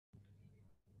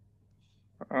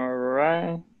All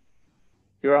right,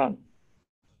 you're on.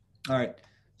 All right.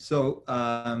 So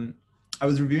I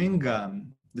was reviewing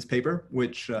this paper,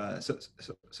 which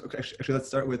actually let's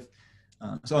start with.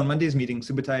 So on Monday's meeting,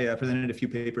 Subutai presented a few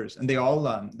papers, and they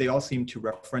all seem to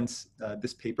reference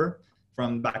this paper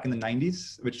from back in the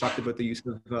 90s, which talked about the use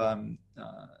of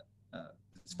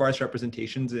sparse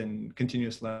representations in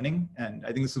continuous learning. And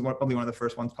I think this is probably one of the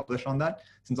first ones published on that,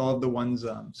 since all of the ones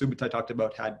Subutai talked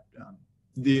about had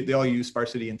they all use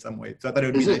sparsity in some way. So I thought it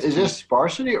would be nice. Is this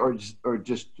sparsity or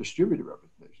just distributed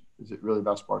representation? Is it really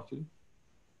about sparsity?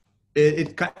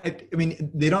 I mean,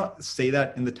 they don't say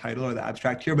that in the title or the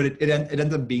abstract here, but it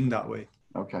ends up being that way.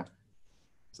 Okay.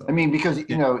 So, I mean, because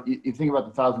you know, you think about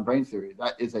the thousand brains theory,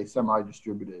 that is a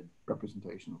semi-distributed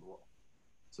representation of the world.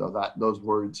 So that those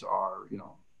words are,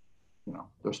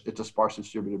 it's a sparse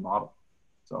distributed model.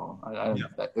 So I don't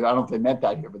know if they meant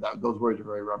that here, but those words are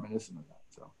very reminiscent of that.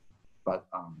 So, but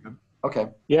okay.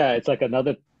 Yeah, it's like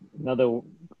another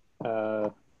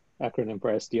acronym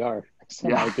for SDR.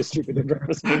 Semi-distributed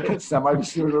representation.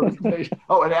 Semi-distributed representation.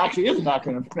 Oh, it actually is an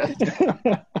acronym.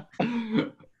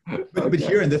 But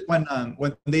here in this one,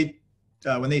 when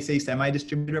they say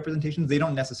semi-distributed representations, they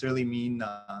don't necessarily mean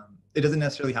it doesn't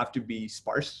necessarily have to be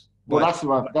sparse. Well, that's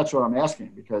what I'm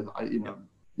asking, because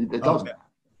it doesn't.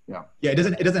 Yeah. Yeah, it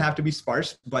doesn't have to be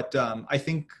sparse, but I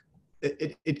think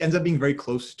it ends up being very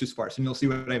close to sparse, and you'll see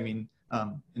what I mean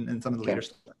in some of the later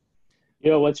stuff.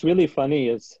 What's really funny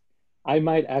is I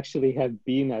might actually have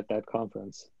been at that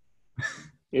conference.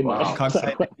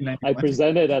 I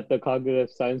presented at the Cognitive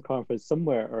Science Conference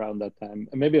somewhere around that time.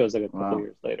 Maybe it was like a couple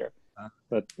years later,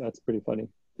 but that's pretty funny.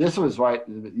 This was right,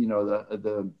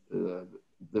 the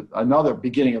another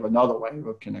beginning of another wave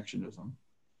of connectionism,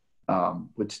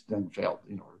 which then failed,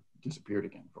 or disappeared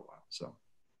again for a while. So.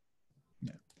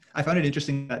 I found it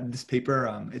interesting that this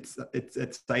paper, it's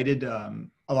cited a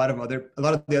lot of the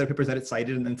other papers that it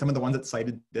cited, and then some of the ones that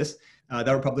cited this that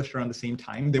were published around the same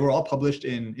time. They were all published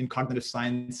in cognitive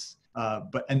science,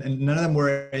 but none of them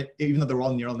were, even though they were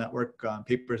all neural network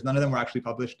papers, none of them were actually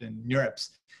published in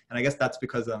NeurIPS. And I guess that's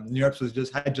because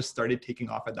NeurIPS had just started taking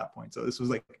off at that point. So this was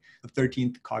like the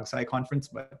 13th CogSci conference,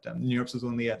 but NeurIPS was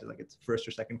only at like its first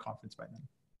or second conference by then.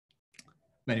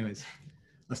 But anyways,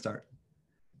 let's start.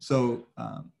 So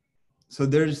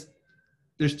there's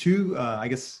two, I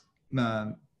guess,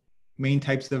 main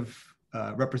types of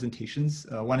representations.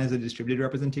 One is a distributed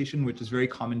representation, which is very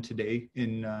common today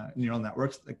in neural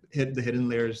networks. Like the hidden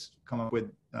layers come up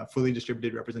with fully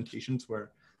distributed representations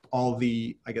where all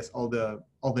the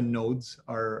nodes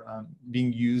are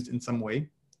being used in some way.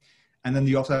 And then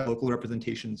you also have local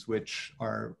representations, which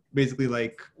are basically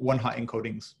like one-hot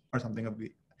encodings or something of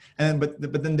the. And but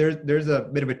then there's a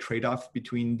bit of a trade-off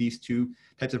between these two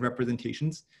types of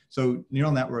representations. So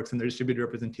neural networks and their distributed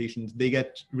representations, they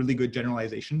get really good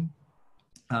generalization.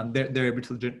 They're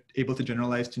able to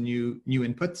generalize to new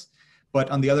inputs. But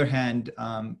on the other hand,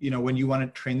 when you want to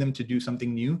train them to do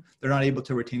something new, they're not able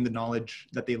to retain the knowledge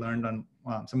that they learned on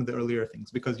some of the earlier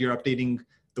things, because you're updating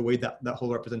the way that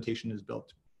whole representation is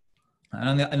built.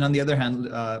 And on the other hand,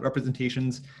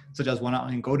 representations such as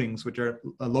one-hot encodings, which are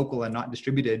local and not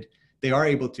distributed, they are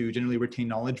able to generally retain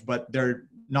knowledge, but they're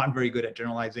not very good at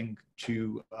generalizing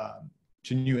to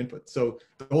new inputs. So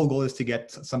the whole goal is to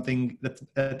get something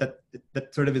that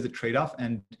sort of is a trade-off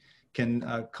and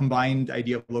can combine the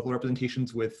idea of local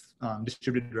representations with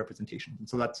distributed representations. And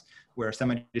so that's where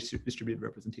semi-distributed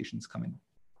representations come in.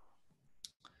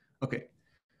 Okay.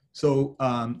 So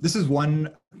this is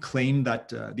one claim that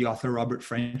the author Robert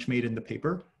French made in the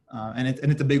paper, and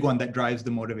it's a big one that drives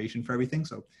the motivation for everything.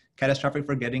 So catastrophic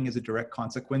forgetting is a direct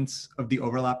consequence of the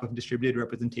overlap of distributed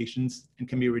representations and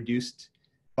can be reduced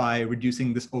by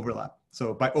reducing this overlap.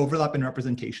 So by overlap in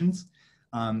representations,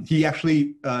 he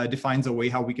actually defines a way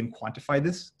how we can quantify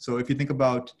this. So if you think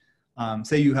about,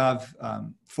 say you have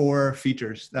 4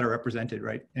 features that are represented,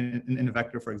 right, in a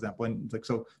vector, for example, and like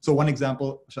so one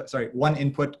example, one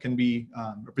input can be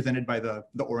represented by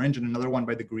the orange and another one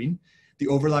by the green. The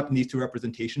overlap in these two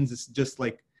representations is just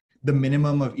like the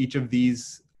minimum of each of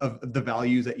these of the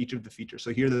values at each of the features.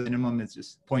 So here the minimum is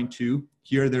just 0.2.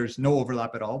 Here there's no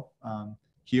overlap at all.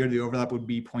 Here the overlap would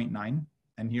be 0.9,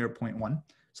 and here 0.1.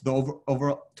 So the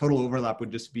overall total overlap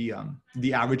would just be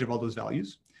the average of all those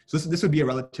values. So this would be a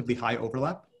relatively high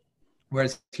overlap,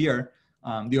 whereas here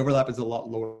the overlap is a lot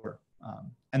lower.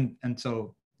 And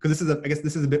so because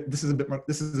this is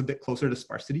a bit closer to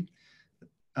sparsity.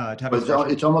 To have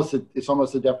but it's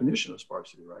almost a definition of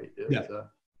sparsity, right?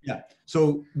 Yeah.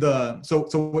 So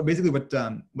what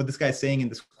this guy is saying in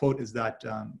this quote is that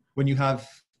when you have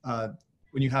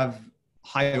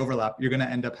high overlap, you're going to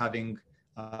end up having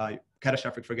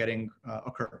catastrophic forgetting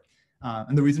occur.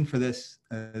 And the reason for this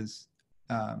is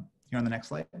here on the next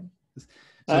slide. So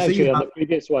actually, on the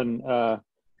previous one,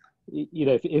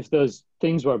 if those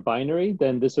things were binary,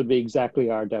 then this would be exactly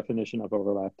our definition of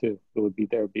overlap too. There would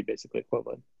be basically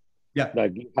equivalent. Yeah.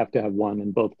 Like you have to have one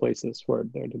in both places for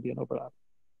there to be an overlap.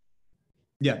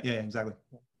 Yeah, exactly.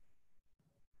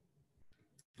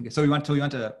 Okay, so we want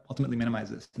to ultimately minimize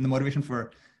this, and the motivation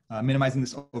for minimizing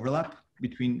this overlap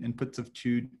between inputs of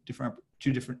two different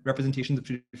representations of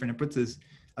two different inputs is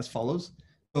as follows.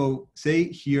 So say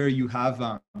here you have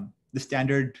the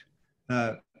standard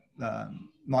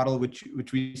model which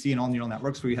we see in all neural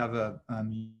networks, where you have a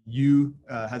U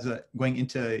has a going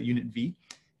into unit V,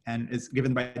 and is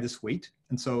given by this weight.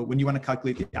 And so when you want to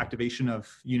calculate the activation of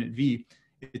unit V,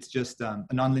 it's just a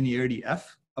nonlinearity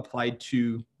F applied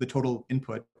to the total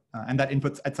input. And that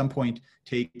input at some point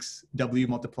takes W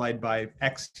multiplied by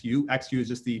XU. XU is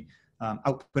just the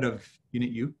output of unit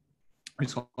U. We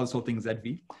just call this whole thing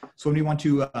ZV. So when we want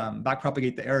to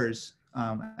backpropagate the errors,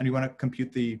 and we want to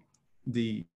compute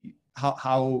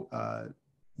how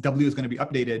W is going to be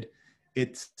updated,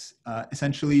 it's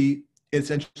essentially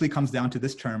comes down to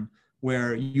this term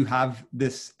where you have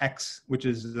this X, which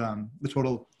is the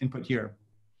total input here,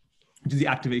 which is the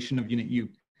activation of unit U.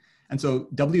 And so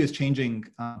W is changing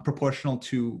proportional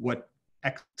to what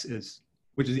X is,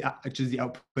 which is the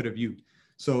output of U.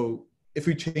 So if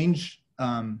we change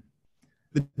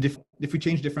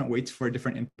different weights for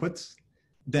different inputs,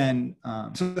 then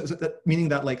so that meaning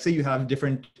that, like, say you have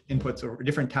different inputs or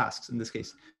different tasks in this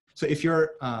case. So if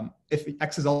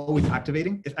X is always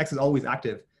activating, if X is always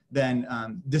active, then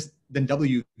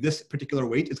W, this particular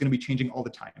weight, is going to be changing all the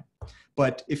time.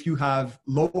 But if you have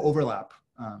low overlap,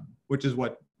 which is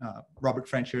what Robert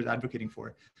French here is advocating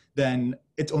for, then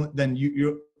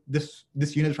this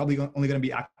unit is probably only going to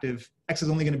be active. X is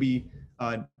only going to be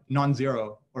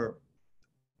non-zero or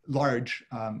large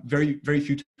very, very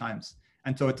few times.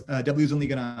 And so W is only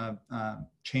going to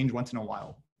change once in a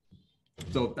while.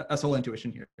 So that's the whole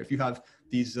intuition here. If you have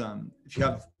these, if you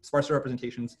have sparser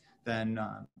representations, then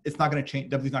it's not going to change.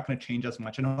 W is not going to change as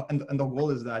much. And the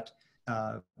goal is that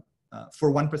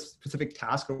for one specific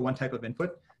task or one type of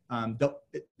input,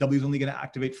 W is only going to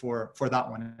activate for that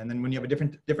one. And then when you have a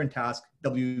different task,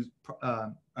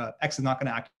 X is not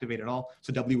going to activate at all.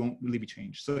 So W won't really be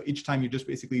changed. So each time you're just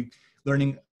basically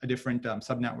learning a different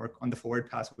subnetwork on the forward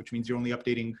pass, which means you're only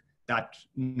updating that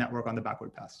network on the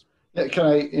backward pass. Yeah, can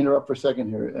I interrupt for a second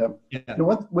here? Yeah.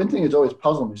 One thing that's always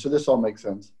puzzled me, so this all makes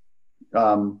sense.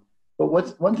 But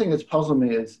one thing that's puzzled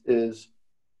me is,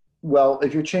 well,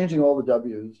 if you're changing all the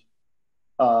W's,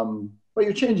 but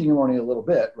you're changing them only a little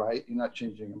bit, right? You're not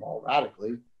changing them all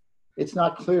radically. It's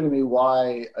not clear to me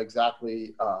why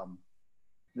exactly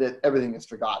that everything is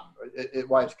forgotten,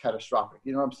 why it's catastrophic.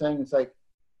 You know what I'm saying? It's like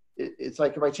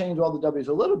if I change all the W's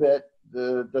a little bit,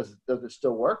 does it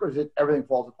still work, or is it everything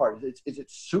falls apart? Is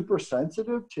it super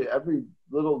sensitive to every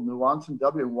little nuance in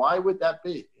W? And why would that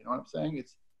be? You know what I'm saying?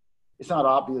 It's not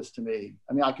obvious to me.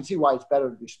 I mean, I can see why it's better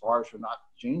to be sparse or not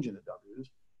changing the W's,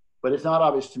 but it's not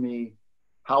obvious to me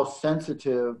how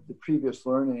sensitive the previous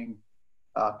learning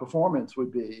performance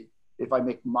would be if I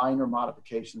make minor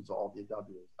modifications to all the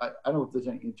W's. I don't know if there's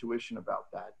any intuition about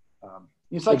that.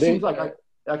 It seems like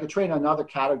I could train another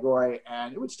category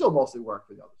and it would still mostly work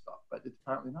for the other stuff, but it's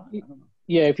apparently not. I don't know.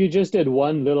 Yeah, if you just did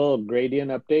one little gradient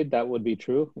update, that would be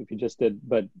true. If you just did,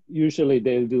 but usually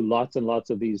they'll do lots and lots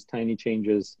of these tiny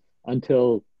changes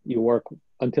until it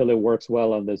works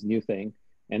well on this new thing.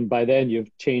 And by then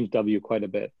you've changed W quite a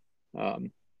bit.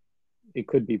 It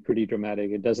could be pretty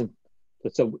dramatic. It doesn't,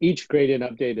 so each gradient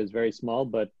update is very small,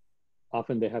 but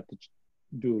often they have to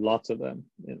do lots of them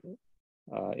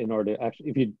in order to actually,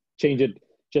 if you change it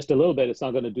just a little bit, it's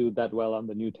not going to do that well on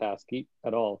the new task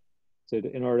at all. So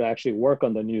in order to actually work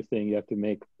on the new thing, you have to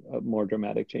make more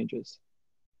dramatic changes.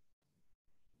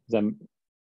 Does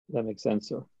that make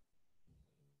sense? Or?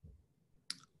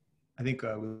 I think we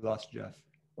lost Jeff.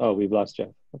 Oh, we've lost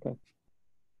Jeff. Okay.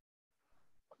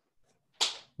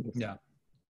 Yeah.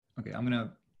 Okay, I'm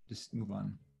gonna just move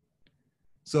on.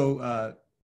 So,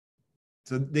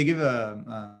 so they give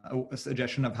a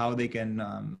suggestion of how they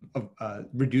can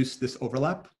reduce this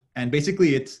overlap, and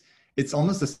basically it's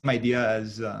almost the same idea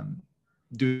as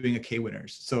doing a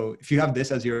k-winners. So if you have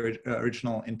this as your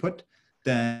original input,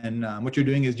 then what you're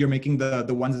doing is you're making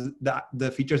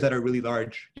the features that are really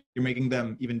large, you're making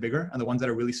them even bigger, and the ones that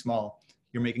are really small,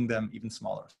 you're making them even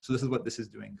smaller. So this is what this is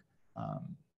doing.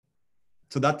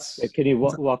 So that's. Can you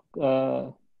walk?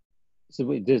 So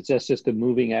wait, that's just a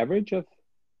moving average of?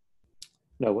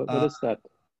 No, what is that?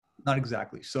 Not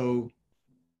exactly. So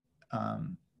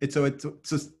so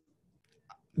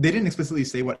they didn't explicitly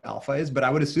say what alpha is, but I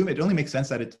would assume it only makes sense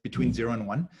that it's between 0 and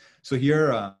 1. So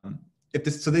here, if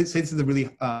this, so they say this is a really,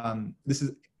 this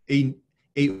is a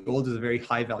old is a very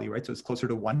high value, right? So it's closer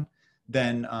to 1.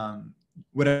 Then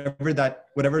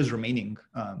whatever is remaining,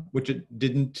 which it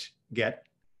didn't get,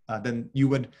 then you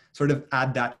would sort of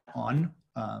add that on,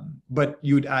 but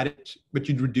you would add it, but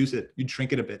you'd reduce it, you'd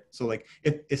shrink it a bit. So like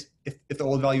if the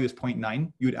old value is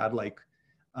 0.9, you would add like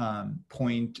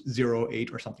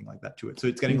 0.08 or something like that to it. So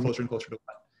it's getting closer and closer to 1.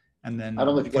 And then I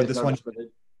don't know if you for guys this noticed, one,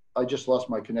 but I just lost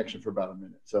my connection for about a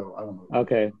minute, so I don't know.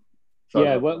 Okay. Sorry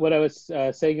Yeah, about what I was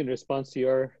saying in response to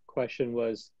your question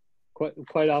was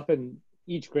quite often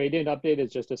each gradient update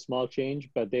is just a small change,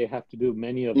 but they have to do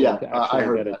many of them to I actually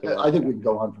heard get it to that. work. I think we can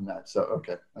go on from that. So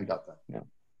okay, I got that.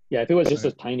 Yeah, if it was just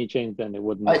a tiny change, then it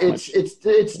wouldn't make much. It's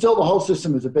still, the whole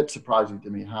system is a bit surprising to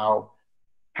me how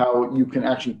you can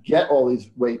actually get all these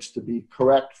weights to be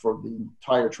correct for the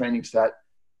entire training set,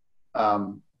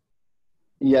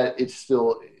 yet it's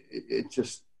still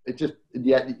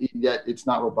yet it's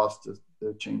not robust to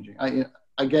the changing.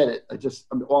 I get it.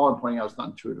 All I'm pointing out is not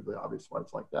intuitively obvious why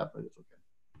it's like that, but it's okay.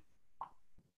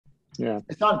 Yeah,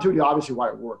 it's not intuitively obviously why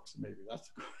it works. Maybe that's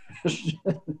the question.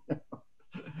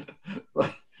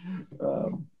 But,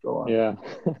 go on. yeah.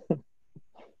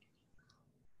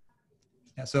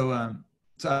 Yeah. So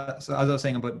as I was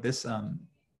saying about this,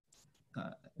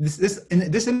 this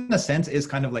in a sense is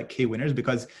kind of like K-winners,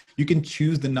 because you can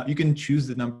choose the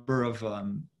number of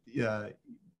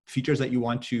features that you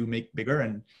want to make bigger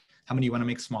and how many you want to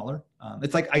make smaller.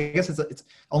 It's like, I guess it's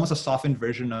almost a softened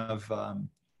version of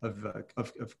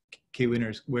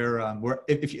K-winners, where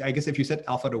if you set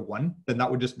alpha to 1, then that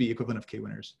would just be equivalent of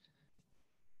K-winners.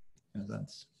 In a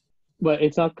sense. But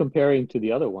it's not comparing to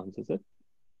the other ones, is it?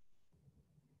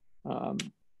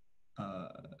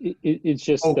 It's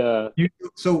just the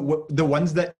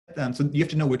ones that so you have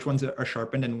to know which ones are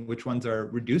sharpened and which ones are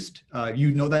reduced.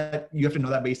 You have to know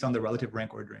that based on the relative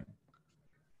rank ordering.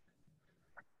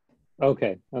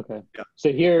 Okay. Yeah.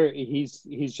 So here he's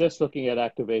just looking at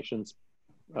activations.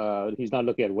 He's not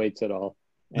looking at weights at all,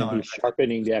 and he's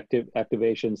sharpening the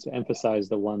activations to emphasize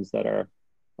the ones that are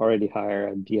already higher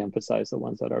and de-emphasize the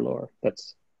ones that are lower.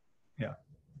 That's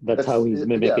how he's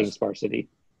mimicking sparsity.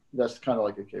 That's kind of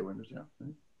like a K-winners, yeah.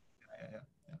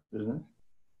 Isn't it?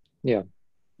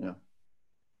 Yeah.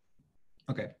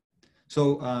 Okay.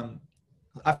 So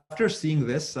after seeing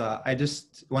this, I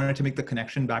just wanted to make the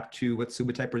connection back to what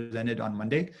Subutai presented on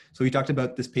Monday. So he talked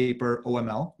about this paper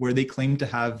OML, where they claim to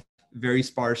have very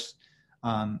sparse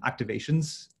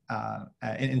activations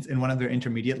in one of their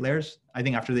intermediate layers. I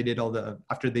think after they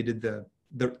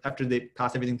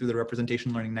passed everything through the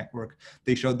representation learning network,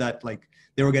 they showed that like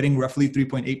they were getting roughly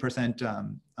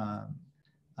 3.8%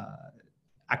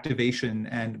 activation,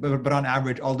 but on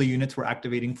average, all the units were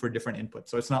activating for different inputs.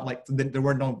 So it's not like there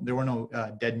were no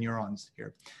dead neurons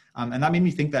here, and that made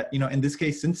me think that in this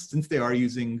case, since they are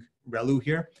using ReLU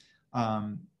here,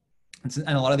 and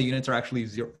a lot of the units are actually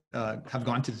have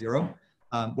gone to 0.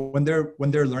 When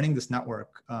they're learning this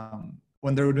network,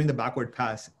 when they're doing the backward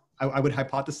pass, I would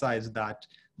hypothesize that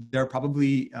they're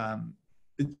probably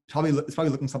it's probably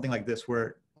looking something like this,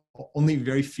 where only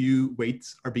very few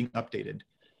weights are being updated.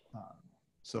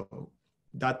 So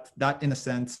that in a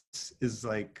sense is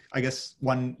like, I guess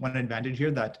one advantage here,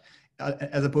 that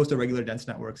as opposed to regular dense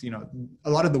networks, a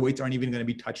lot of the weights aren't even going to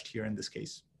be touched here in this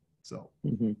case. So.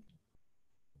 Mm-hmm.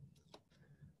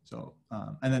 So,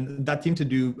 and then that seemed to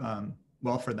do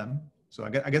well for them. So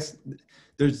I guess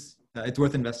it's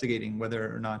worth investigating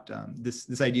whether or not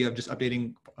this idea of just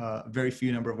updating very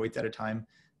few number of weights at a time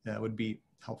would be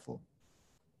helpful.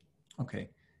 Okay,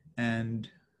 and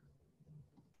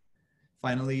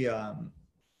finally,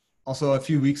 also a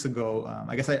few weeks ago,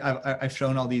 I guess I've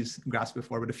shown all these graphs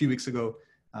before, but a few weeks ago,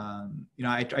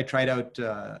 I tried out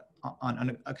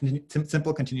on a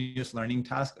simple continuous learning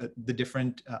task, the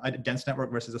different a dense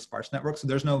network versus a sparse network. So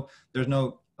there's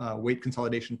no weight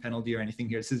consolidation penalty or anything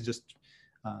here. This is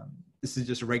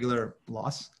just a regular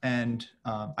loss, and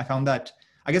I found that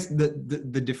I guess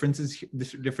the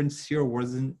difference here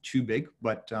wasn't too big,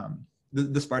 but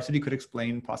the sparsity could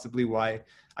explain possibly why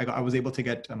I was able to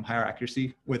get higher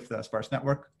accuracy with the sparse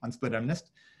network on split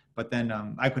MNIST, but then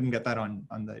I couldn't get that on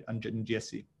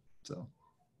GSC. So.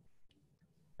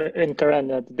 In Karan,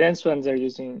 the dense ones are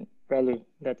using ReLU in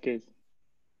that case.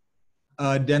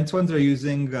 Dense ones are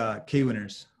using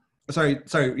K-winners. Sorry.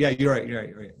 Yeah, you're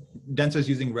right. Dense is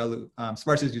using ReLU.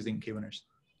 Sparse is using K-winners.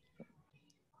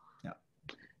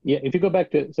 Yeah. If you go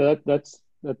back to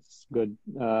that's good.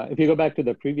 If you go back to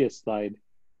the previous slide,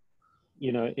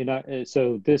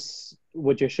 so this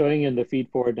what you're showing in the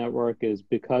feed-forward network is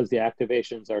because the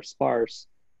activations are sparse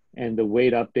and the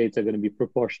weight updates are going to be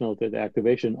proportional to the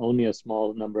activation, only a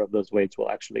small number of those weights will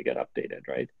actually get updated,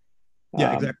 right?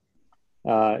 Yeah,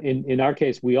 exactly. In our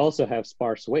case, we also have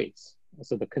sparse weights.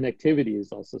 So the connectivity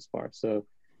is also sparse.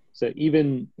 So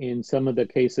even in some of the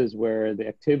cases where the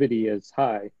activity is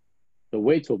high, the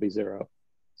weights will be zero.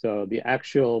 So the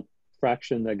actual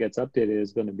fraction that gets updated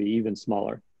is going to be even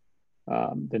smaller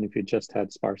than if you just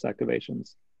had sparse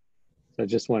activations. So I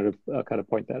just wanted to kind of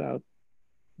point that out.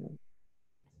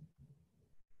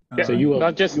 Yeah, So you will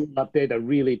not just update a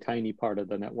really tiny part of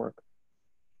the network.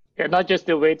 yeah, not just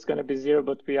the weight's going to be zero,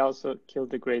 but we also kill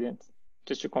the gradient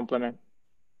just to complement.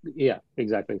 Yeah,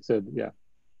 exactly. So yeah.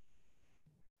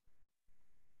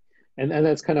 And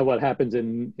that's kind of what happens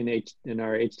in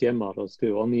our HTM models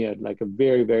too. Only like a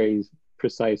very, very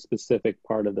precise, specific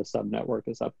part of the subnetwork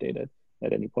is updated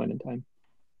at any point in time.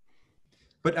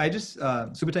 But I just,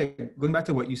 Subutai, going back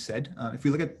to what you said, if we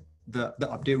look at the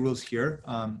update rules here,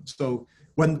 so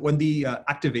when the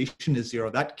activation is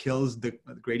zero, that kills the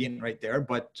gradient right there.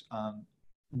 But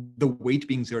the weight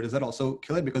being zero, does that also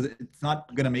kill it? Because it's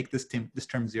not going to make this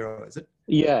term zero, is it?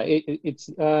 Yeah, it's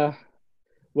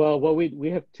well, we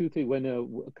have two things. When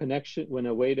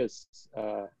a weight is,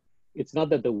 it's not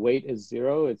that the weight is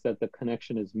zero, it's that the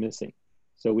connection is missing.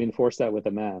 So we enforce that with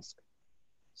a mask.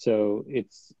 So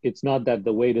it's not that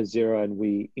the weight is zero and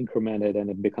we increment it and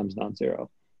it becomes non-zero.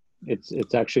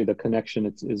 It's actually the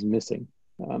connection is missing.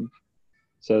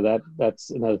 So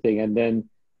that's another thing. And then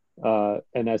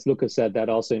and as Lucas said, that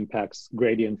also impacts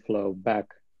gradient flow back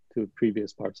to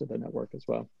previous parts of the network as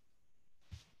well.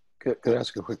 Could I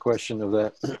ask a quick question of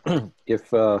that?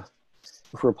 If we're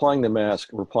applying the mask,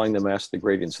 we're applying the mask to the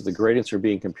gradients. So the gradients are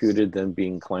being computed, then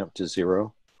being clamped to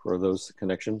zero for those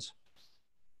connections?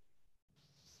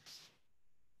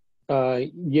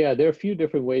 Yeah, there are a few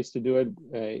different ways to do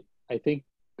it. I think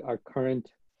our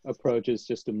current approach is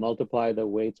just to multiply the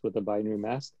weights with a binary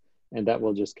mask, and that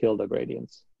will just kill the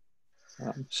gradients.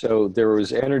 So there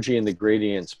was energy in the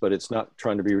gradients, but it's not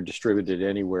trying to be redistributed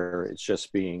anywhere. It's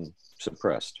just being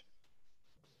suppressed.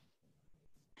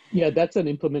 Yeah, that's an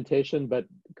implementation, but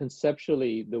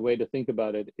conceptually, the way to think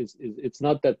about it is it's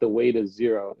not that the weight is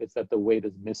zero, it's that the weight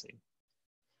is missing.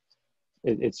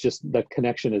 It's just that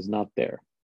connection is not there.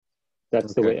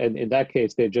 That's the way, and in that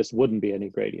case, there just wouldn't be any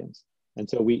gradients. And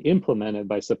so we implement it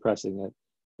by suppressing it,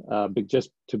 but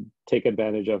just to take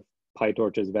advantage of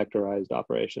PyTorch's vectorized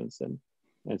operations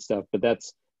and stuff. But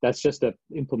that's just an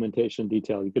implementation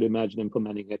detail. You could imagine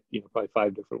implementing it, probably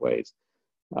 5 different ways.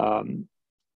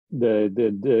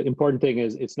 The important thing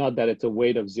is it's not that it's a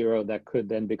weight of zero that could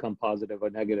then become positive or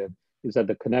negative, is that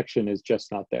the connection is just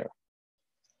not there.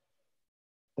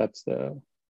 That's the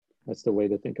way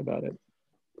to think about it.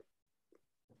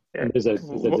 And there's a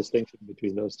distinction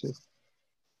between those two.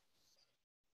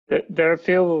 There are a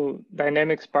few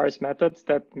dynamic sparse methods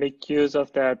that make use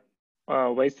of that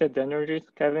wasted energy,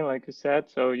 Kevin, like you said.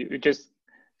 So you just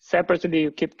separately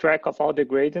you keep track of all the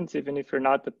gradients, even if you're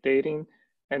not updating.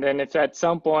 And then if at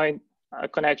some point a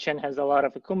connection has a lot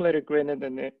of accumulated gradient,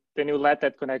 then you let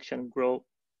that connection grow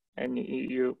and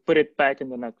you put it back in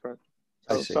the network.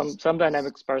 So some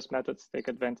dynamic sparse methods take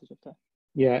advantage of that.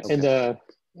 Yeah, okay.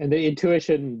 And the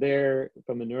intuition there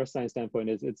from a neuroscience standpoint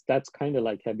is that's kind of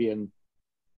like Hebbian,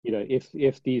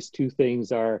 if these two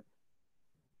things are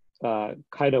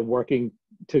kind of working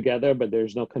together, but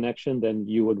there's no connection, then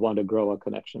you would want to grow a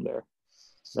connection there.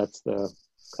 That's the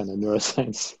kind of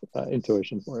neuroscience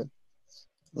intuition for it.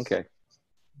 Okay.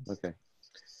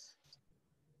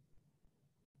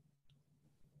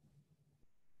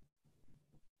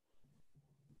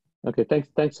 Okay,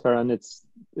 thanks, Karan. It's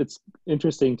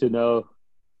interesting to know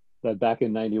that back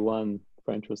in '91,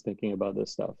 French was thinking about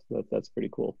this stuff. That's pretty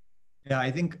cool. Yeah, I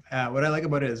think what I like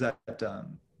about it is that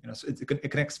so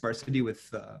it connects sparsity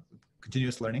with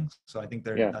continuous learning. So I think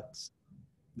it's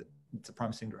a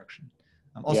promising direction.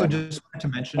 Also, just wanted to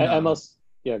mention.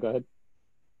 Yeah, go ahead.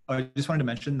 I just wanted to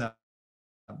mention that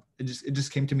it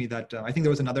just came to me that I think there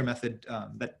was another method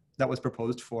that was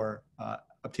proposed for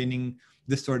obtaining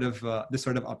this sort of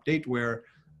update where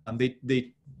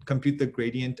they compute the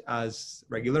gradient as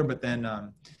regular, but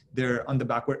then they're on the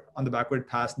backward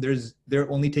pass.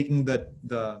 They're only taking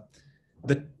the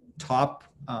top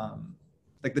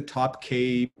like the top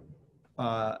k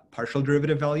partial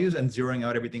derivative values and zeroing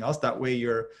out everything else. That way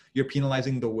you're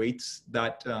penalizing the weights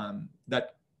that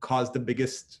caused the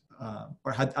biggest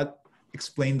or had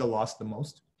explained the loss the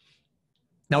most.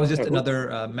 That was just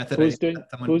another method. Who's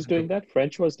doing that?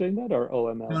 French was doing that, or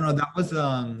OML? No,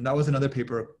 that was another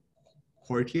paper,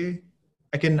 Hortier.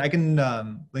 I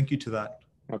can link you to that.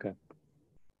 Okay.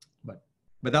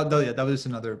 But yeah, that was just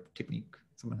another technique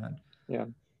someone had. Yeah.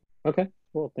 Okay.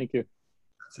 Cool. Thank you.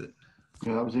 That's it.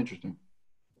 Yeah, that was interesting.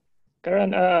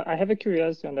 Karan, I have a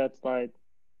curiosity on that slide.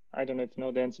 I don't know if you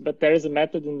know the answer, but there is a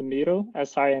method in the middle,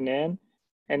 SRNN,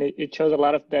 and it shows a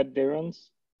lot of dead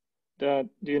neurons. Do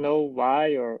you know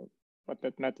why or what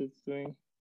that method is doing?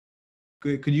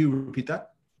 Could you repeat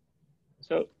that?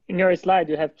 So in your slide,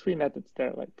 you have 3 methods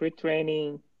there, like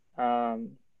pre-training,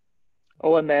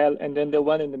 OML, and then the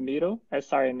one in the middle,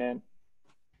 SRNN.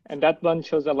 And that one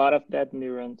shows a lot of dead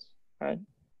neurons, right?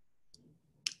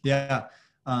 Yeah.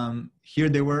 Here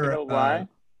they were. You know why?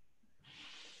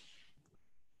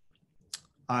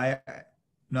 I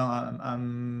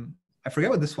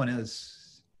forget what this one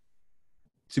is.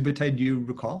 Subutai, do you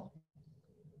recall?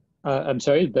 I'm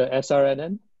sorry, the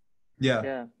SRNN? Yeah.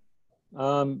 Yeah.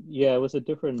 Yeah, it was a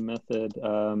different method.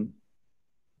 I'll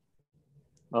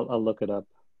look it up.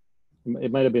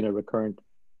 It might have been a recurrent.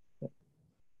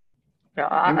 Yeah,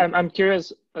 I'm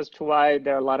curious as to why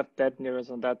there are a lot of dead neurons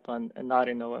on that one and not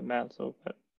in OML. So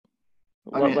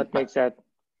what makes that?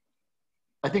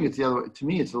 I think it's the other way. To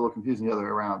me, it's a little confusing the other way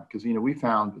around because, we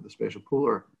found with the spatial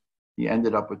pooler, you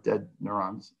ended up with dead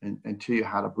neurons until you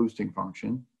had a boosting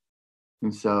function.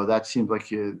 And so that seems like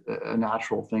a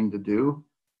natural thing to do.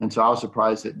 And so I was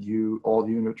surprised that all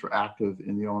the units were active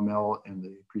in the OML and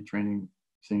the pre-training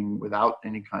thing without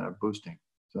any kind of boosting.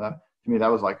 So that, to me,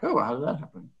 that was like, oh, how did that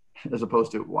happen? As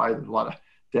opposed to why there's a lot of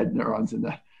dead neurons in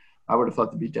that. I would have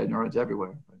thought there'd be dead neurons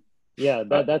everywhere. But. Yeah,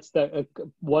 that's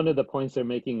one of the points they're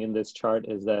making in this chart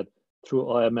is that through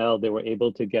OML, they were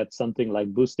able to get something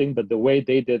like boosting, but the way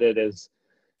they did it is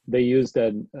they used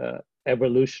an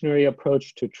evolutionary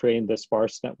approach to train the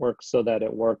sparse network so that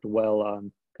it worked well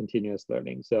on continuous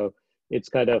learning. So it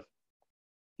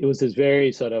was this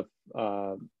very sort of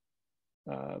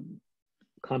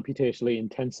computationally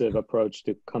intensive approach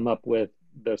to come up with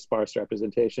the sparse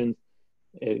representation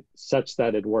such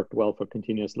that it worked well for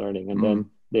continuous learning. And then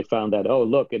they found that, oh,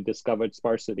 look, it discovered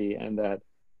sparsity and that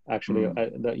actually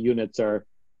the units are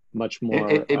much more.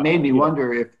 It made me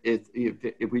wonder if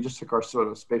we just took our sort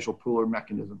of spatial pooler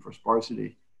mechanism for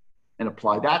sparsity and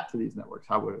applied that to these networks,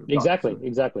 how would it have Exactly. done?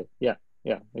 Exactly. Yeah,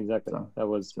 exactly. So, that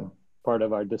was part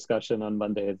of our discussion on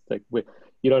Monday. It's like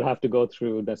you don't have to go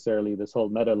through necessarily this whole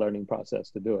meta learning process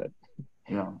to do it.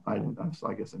 Yeah, I guess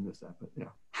I missed that, but yeah.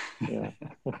 Yeah,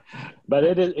 but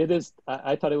it is.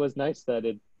 I thought it was nice that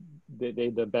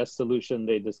the best solution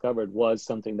they discovered was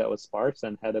something that was sparse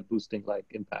and had a boosting like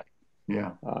impact.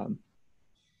 Yeah.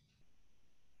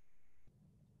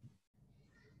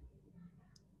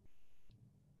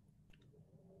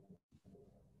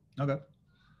 Okay.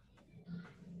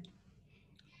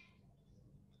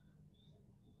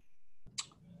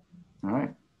 All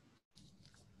right.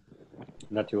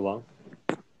 Not too long.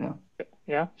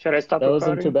 Yeah. Should I stop? That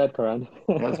wasn't too bad, Karan.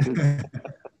 That's good.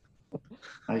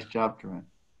 Nice job, Karan.